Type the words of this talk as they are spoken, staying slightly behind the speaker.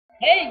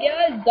Hey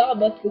guys,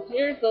 Dogbuskus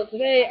here. So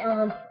today,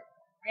 I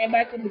am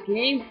back in the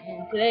game,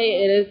 and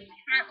today it is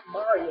Cat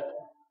Mario.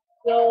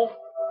 So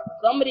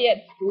somebody at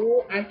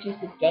school actually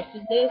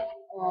suggested this,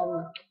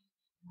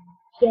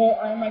 so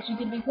I'm actually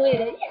gonna be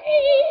playing it. Yay!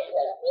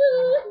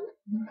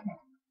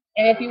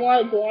 And if you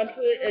want to go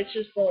onto it, it's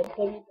just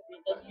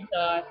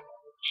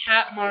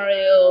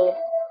www.catmario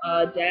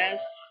dash.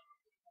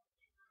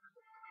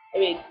 I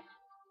mean,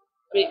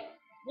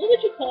 what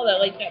would you call that?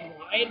 Like that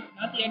line,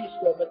 not the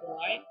underscore, but the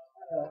line.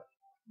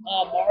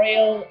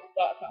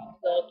 Mario.com.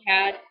 So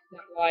cat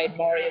line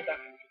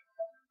Mario.com.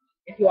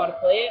 If you want to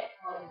play it,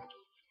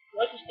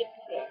 let's just get to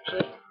it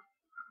actually.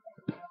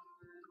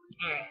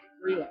 Alright,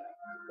 rewind.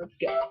 Let's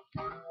go.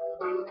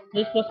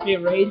 This must be a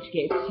rage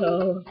game,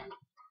 so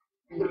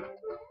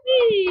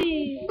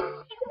hey,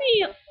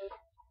 me up.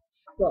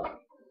 Well,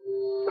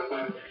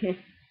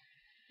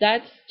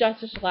 that's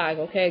just a slag,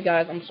 okay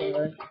guys, I'm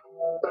sorry.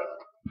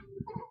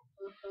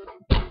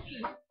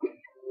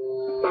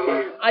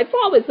 I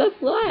promise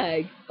that's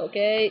lag,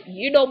 okay?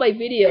 You know my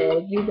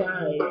videos, you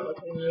guys,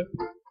 okay?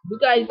 You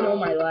guys know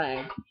my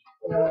lag.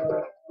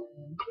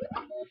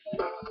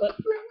 But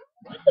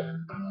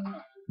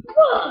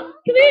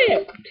come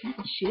here! Piece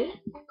of shit.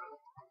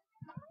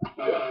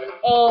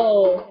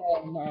 Oh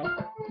no.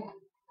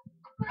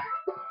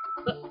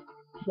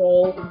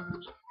 Troll.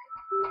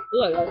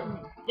 Look,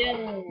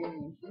 yay!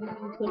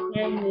 So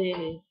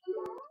friendly.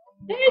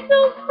 They're so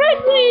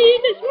friendly in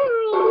this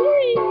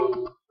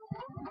world!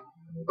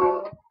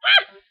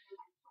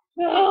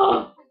 Yay!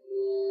 Ah!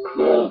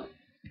 Oh!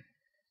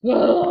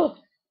 Oh!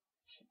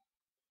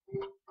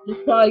 This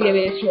is probably gonna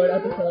be a short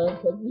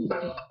episode because this is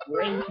just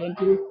rage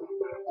into.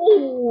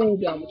 Oh,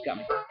 they almost got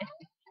me.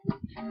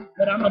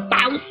 But I'm a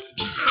bounce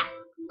cat.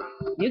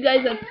 You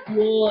guys at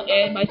school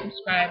and my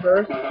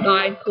subscribers,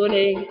 not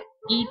including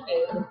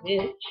Ethan, the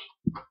bitch,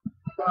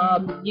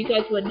 you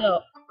guys would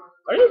know.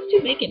 Are those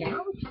two making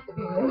out?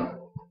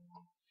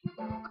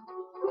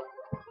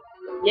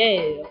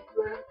 Yeah.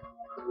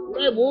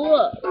 Level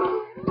up.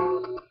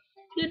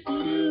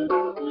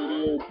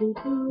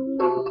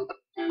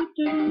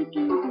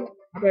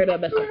 I better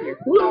not mess up here.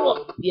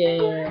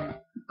 Yeah.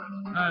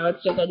 Alright,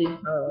 let's check out these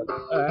power-ups.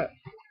 Alright.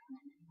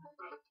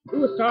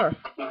 Ooh, a star.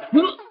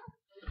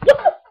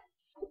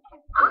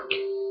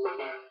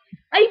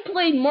 I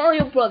played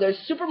Mario Brothers,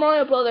 Super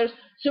Mario Brothers,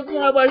 Super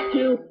Mario Bros. 2,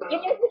 Super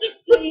Mario Bros.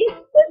 3.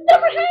 This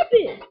never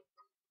happened.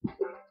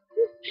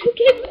 This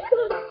game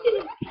sucks.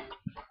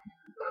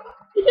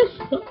 It just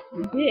sucks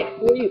dick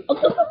for you.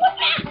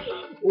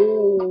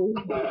 Oh.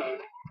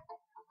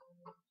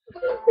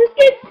 This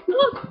game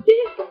sucks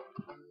dick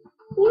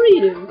for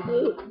you.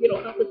 You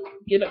don't have to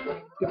get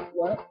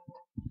what?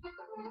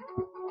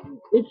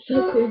 It's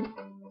something.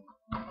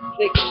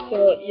 Like, so,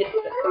 yeah,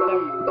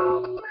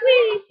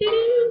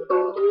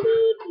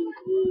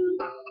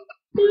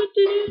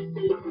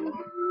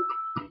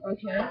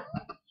 okay.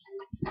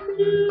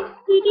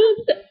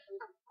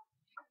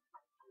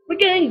 We're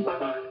getting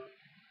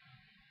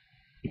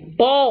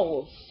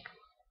balls.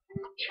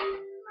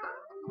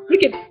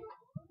 Look at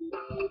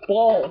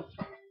balls.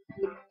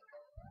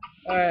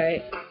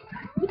 Alright.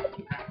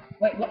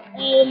 Wait, what?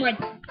 Oh my.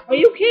 Are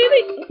you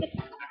kidding me?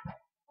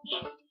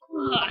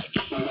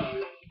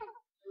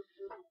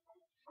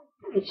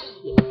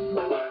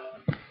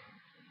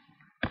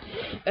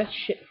 That's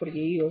shit for the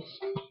Eagles.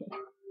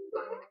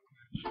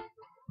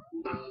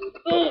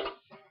 Oh.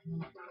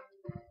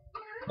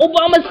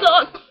 Obama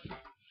sucks!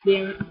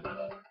 Damn it.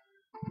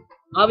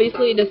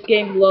 Obviously, this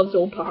game loves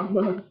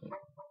Obama.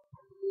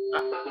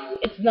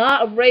 It's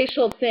not a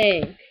racial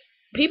thing.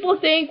 People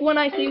think when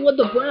I say what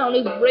the brown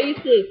is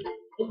racist.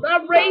 It's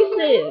not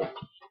racist.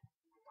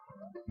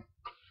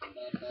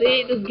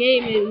 See, this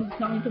game is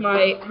coming to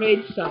my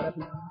rage side of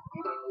me.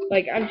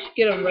 Like, I'm just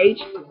getting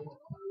rage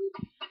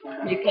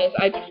because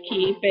I just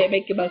keep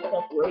making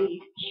myself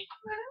rage.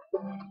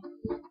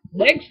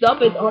 Next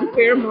up is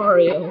Unfair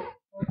Mario.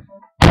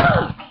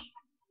 Fuck!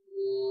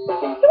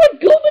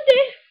 Go with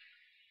it!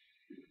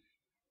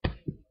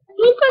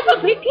 Lucas, I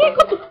can't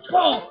go to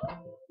talk!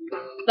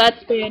 That's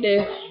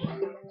Spanish.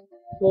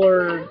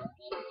 Or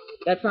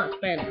that's not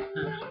Spanish.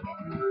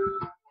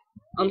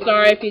 I'm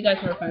sorry if you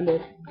guys are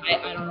offended.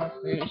 I don't know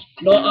Spanish.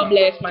 No habla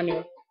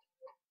español.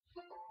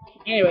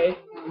 Anyway.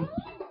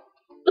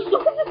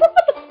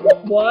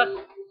 What?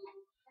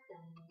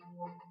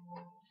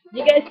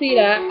 You guys see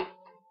that?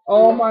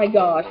 Oh my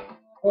gosh.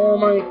 Oh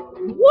my.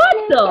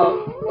 What the?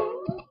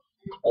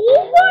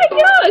 Oh my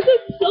gosh,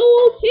 that's so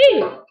OP.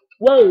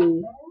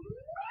 Whoa.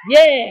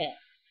 Yeah.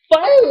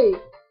 Finally.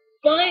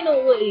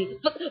 Finally.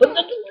 What the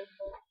fuck?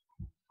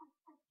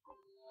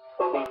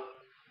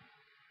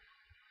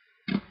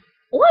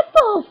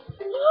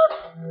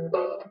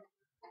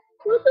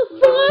 What the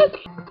fuck?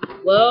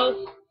 Well,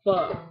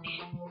 fuck.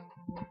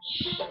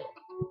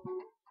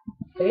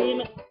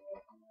 Damn it.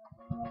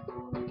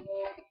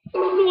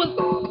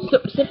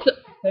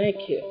 Thank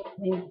you.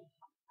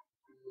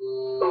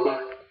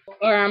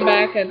 Alright, I'm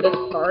back at this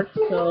part,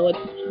 so let's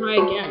try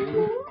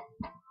again.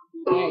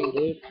 Dang,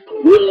 dude.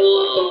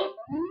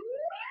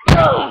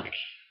 Fuck!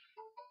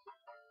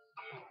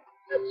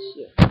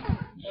 Shit.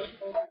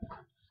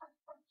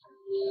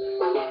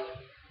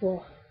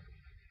 Oh.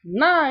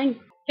 9.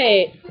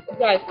 Hey,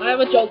 guys, I have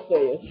a joke for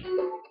you.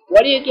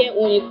 What do you get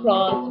when you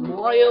cross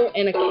Mario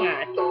and a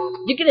cat?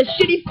 You get a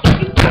shitty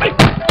fucking cat!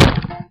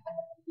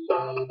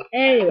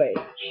 Anyway,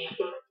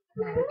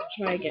 let's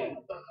try again.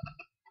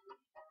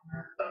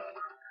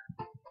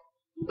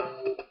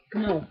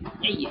 Come on,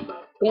 hey,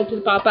 go to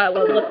the pop-out.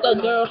 What's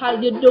up, girl? How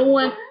you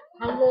doing?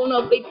 I'm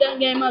gonna beat that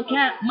game. I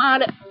can't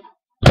mod it.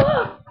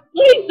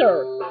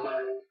 Laser! I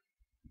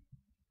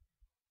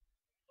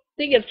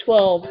think it's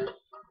 12.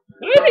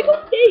 Why did I go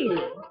Dave?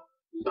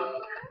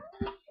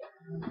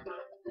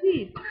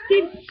 Please,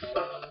 Dave.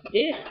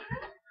 Yeah.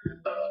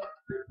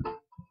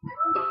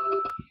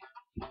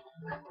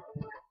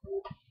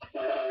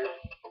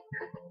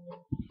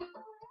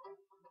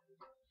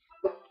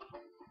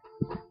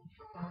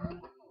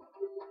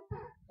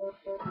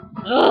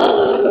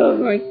 Oh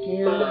my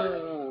god.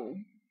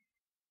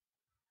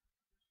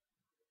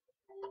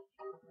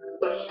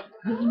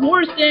 It's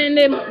worse than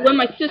when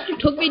my sister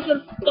took me to the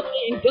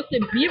fucking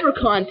Justin Bieber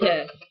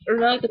contest. Or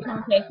not the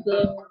contest,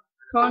 the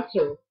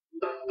concert.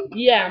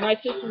 Yeah, my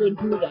sister would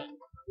do that.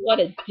 What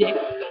a dick.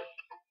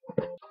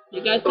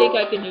 You guys think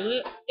I can do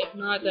it? If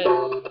not, then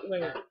wait a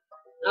minute.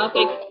 I don't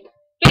think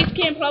face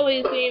cam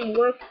probably doesn't even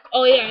work.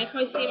 Oh yeah, if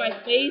I see my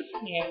face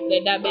cam,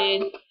 then that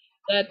means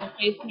that the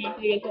face cam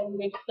thing is all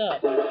mixed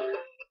up.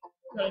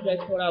 Sorry guys,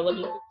 hold on, let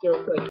me fix it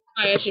real quick.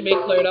 Alright, I should be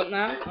cleared up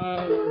now.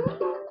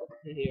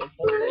 Let's see here.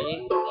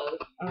 Hopefully